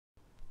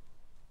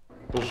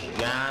This is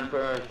John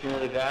Ferris Jr.,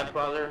 the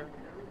Godfather,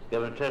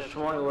 giving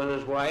testimony with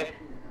his wife.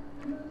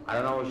 I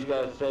don't know what she's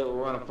got to say, but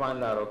we're going to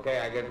find out, okay?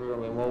 I guess we're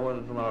going to be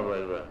moving from our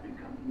place, but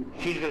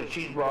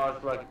she's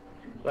boss, like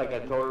I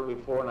told her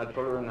before, and I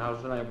told her in the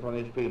house tonight in front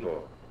of these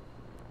people.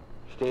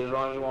 Stay as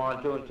long as you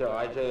want to until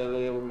I tell you to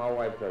leave, or my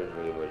wife tells you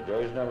to leave. But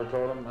Joyce never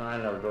told him, and I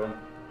never told him.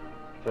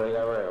 So they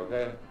got right,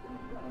 okay?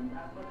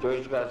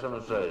 Joyce got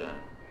something to say then.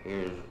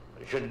 You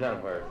should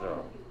identify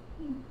herself.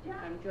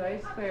 I'm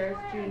Joyce Ferris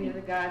Jr.,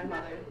 the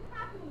godmother,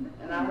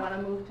 and I want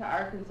to move to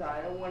Arkansas.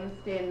 I don't want to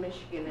stay in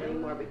Michigan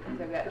anymore because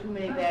I've got too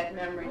many bad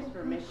memories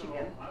for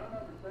Michigan.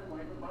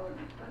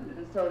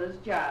 And so does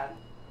John.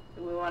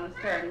 And we want to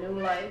start a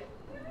new life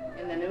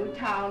in a new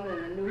town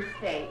and a new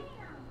state.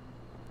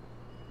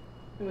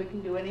 And we can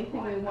do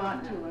anything we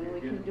want to, and we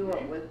can do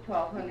it with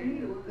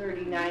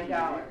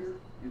 $1,239.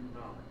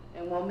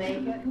 And we'll make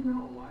it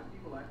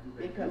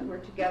because we're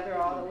together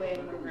all the way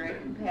and we're very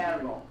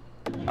compatible.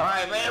 All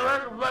right, man,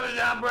 welcome, brother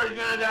John Ferris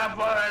Jr., the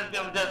Godfather, has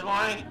given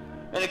testimony,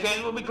 and the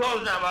case will be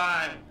closed now.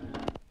 Bye.